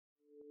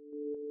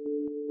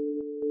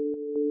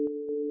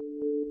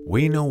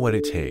We know what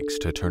it takes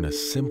to turn a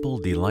simple,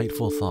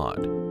 delightful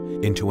thought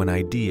into an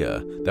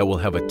idea that will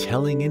have a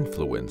telling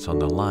influence on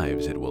the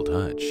lives it will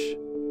touch.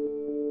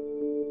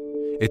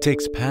 It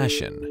takes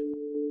passion.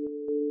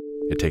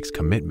 It takes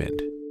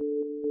commitment.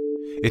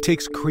 It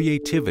takes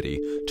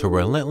creativity to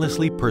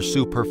relentlessly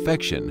pursue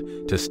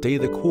perfection to stay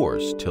the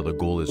course till the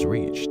goal is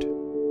reached.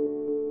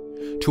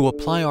 To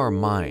apply our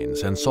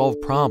minds and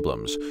solve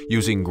problems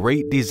using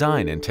great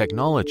design and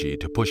technology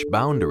to push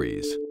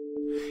boundaries.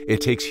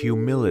 It takes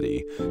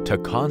humility to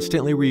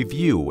constantly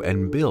review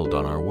and build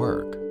on our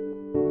work.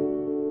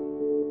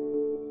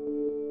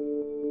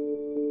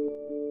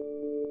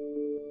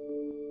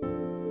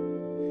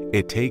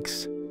 It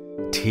takes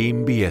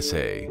Team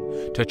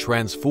Biesse to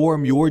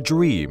transform your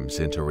dreams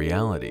into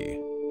reality.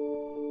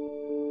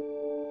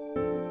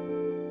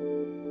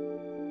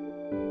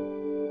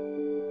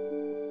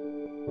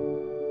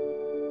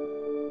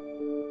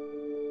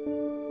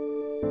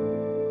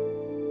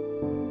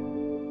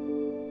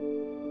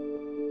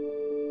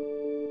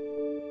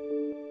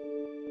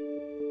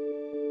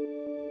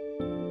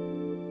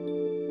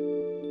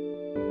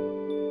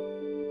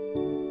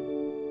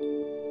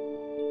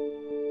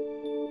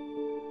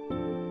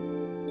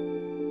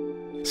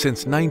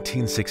 Since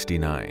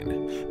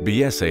 1969,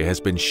 Biesse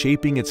has been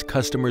shaping its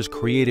customers'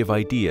 creative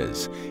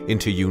ideas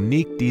into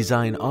unique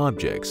design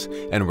objects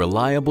and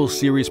reliable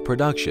series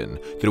production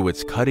through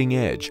its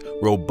cutting-edge,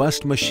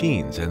 robust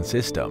machines and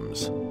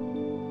systems.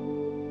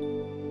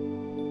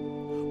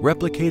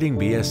 Replicating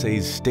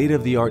Biesse's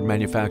state-of-the-art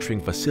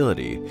manufacturing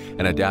facility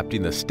and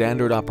adapting the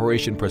standard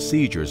operation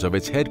procedures of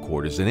its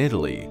headquarters in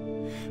Italy,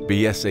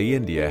 Biesse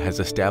India has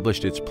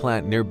established its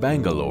plant near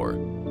Bangalore.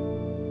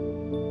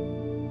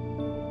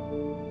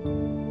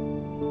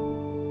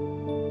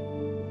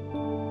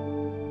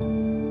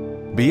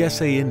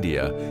 Biesse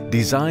India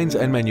designs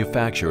and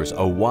manufactures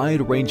a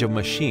wide range of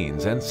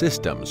machines and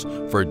systems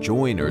for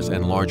joiners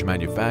and large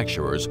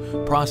manufacturers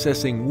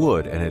processing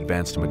wood and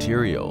advanced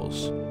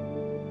materials.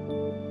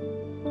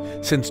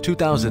 Since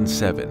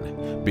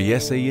 2007,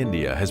 Biesse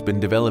India has been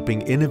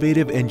developing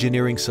innovative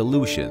engineering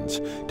solutions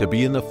to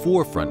be in the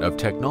forefront of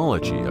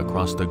technology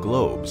across the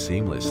globe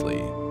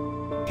seamlessly,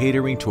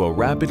 catering to a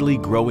rapidly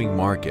growing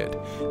market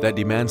that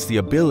demands the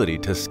ability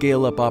to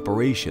scale up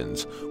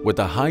operations with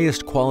the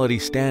highest quality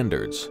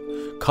standards,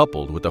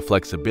 coupled with the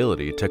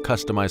flexibility to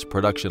customize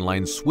production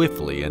lines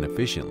swiftly and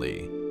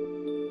efficiently.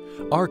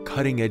 Our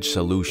cutting-edge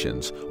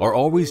solutions are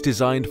always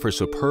designed for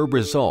superb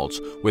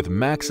results with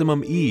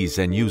maximum ease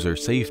and user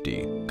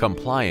safety,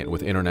 compliant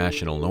with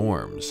international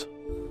norms.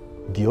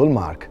 The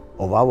hallmark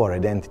of our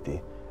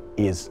identity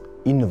is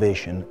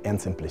innovation and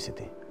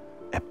simplicity,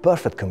 a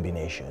perfect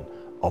combination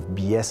of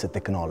Biesse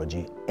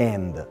technology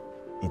and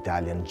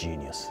Italian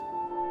genius.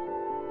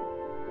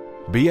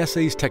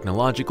 Biesse's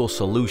technological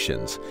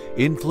solutions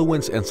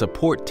influence and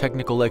support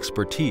technical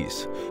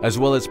expertise, as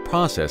well as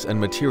process and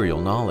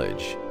material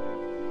knowledge.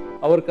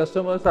 Our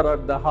customers are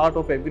at the heart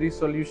of every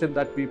solution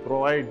that we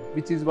provide,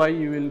 which is why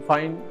you will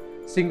find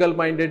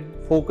single-minded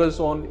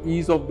focus on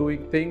ease of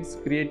doing things,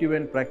 creative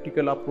and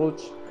practical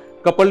approach,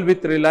 coupled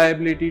with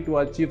reliability to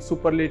achieve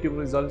superlative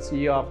results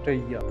year after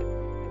year.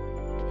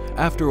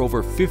 After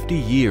over 50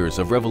 years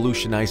of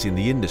revolutionizing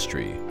the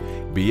industry,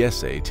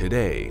 Biesse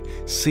today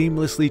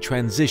seamlessly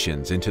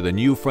transitions into the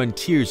new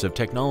frontiers of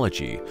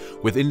technology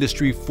with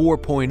Industry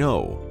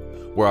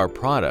 4.0, where our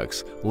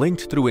products,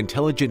 linked through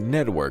intelligent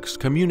networks,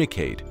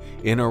 communicate,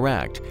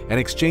 interact, and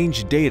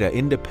exchange data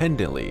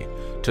independently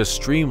to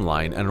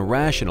streamline and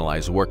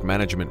rationalize work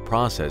management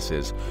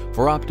processes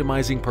for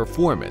optimizing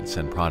performance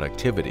and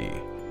productivity.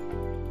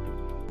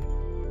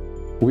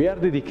 We are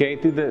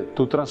dedicated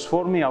to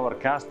transforming our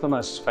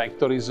customers'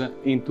 factories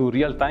into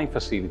real-time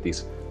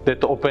facilities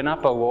that open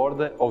up a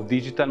world of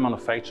digital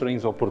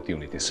manufacturing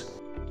opportunities.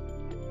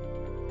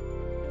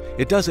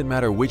 It doesn't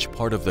matter which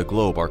part of the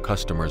globe our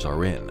customers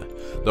are in.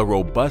 The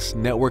robust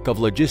network of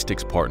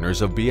logistics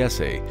partners of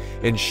Biesse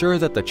ensure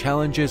that the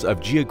challenges of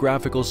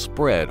geographical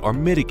spread are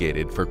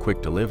mitigated for quick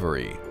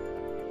delivery.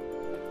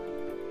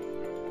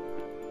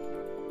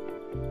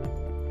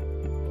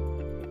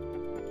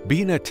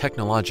 Being a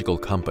technological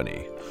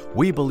company,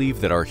 we believe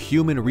that our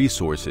human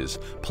resources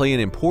play an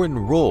important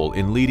role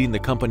in leading the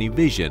company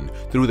vision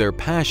through their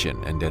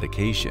passion and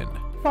dedication.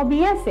 For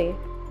Biesse,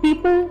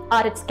 people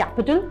are its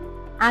capital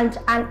and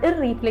an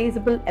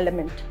irreplaceable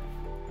element.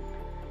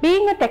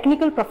 Being a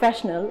technical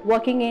professional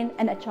working in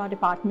an HR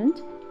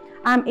department,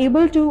 I am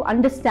able to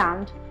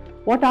understand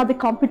what are the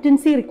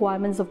competency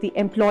requirements of the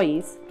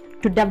employees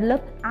to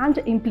develop and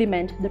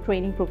implement the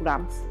training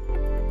programs.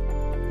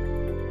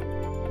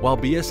 While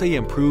Biesse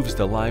improves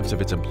the lives of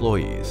its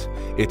employees,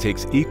 it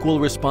takes equal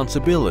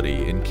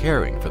responsibility in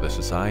caring for the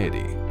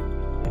society.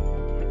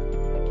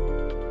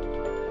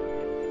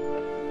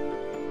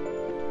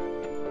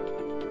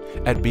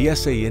 At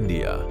Biesse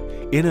India,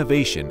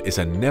 innovation is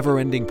a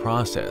never-ending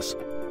process,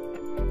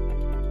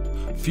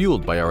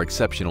 fueled by our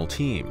exceptional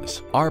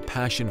teams, our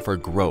passion for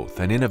growth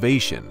and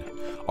innovation,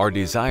 our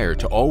desire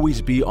to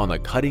always be on the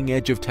cutting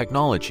edge of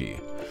technology,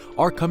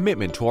 our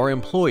commitment to our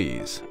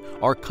employees,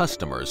 our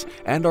customers,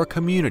 and our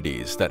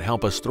communities that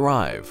help us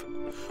thrive.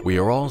 We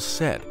are all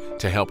set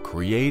to help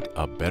create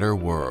a better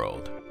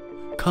world.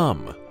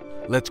 Come,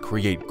 let's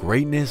create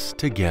greatness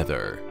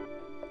together.